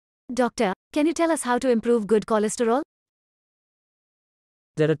Doctor, can you tell us how to improve good cholesterol?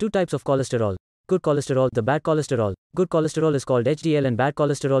 There are two types of cholesterol. Good cholesterol, the bad cholesterol. Good cholesterol is called HDL and bad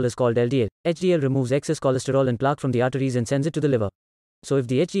cholesterol is called LDL. HDL removes excess cholesterol and plaque from the arteries and sends it to the liver. So if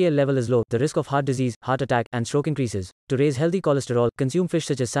the HDL level is low, the risk of heart disease, heart attack, and stroke increases. To raise healthy cholesterol, consume fish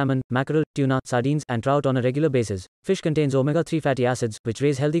such as salmon, mackerel, tuna, sardines, and trout on a regular basis. Fish contains omega-3 fatty acids, which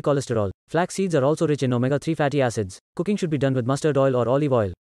raise healthy cholesterol. Flax seeds are also rich in omega-3 fatty acids. Cooking should be done with mustard oil or olive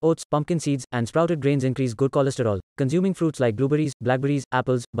oil. Oats, pumpkin seeds, and sprouted grains increase good cholesterol. Consuming fruits like blueberries, blackberries,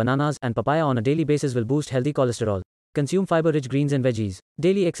 apples, bananas, and papaya on a daily basis will boost healthy cholesterol. Consume fiber-rich greens and veggies.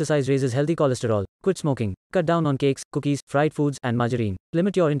 Daily exercise raises healthy cholesterol. Quit smoking. Cut down on cakes, cookies, fried foods, and margarine.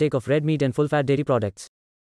 Limit your intake of red meat and full-fat dairy products.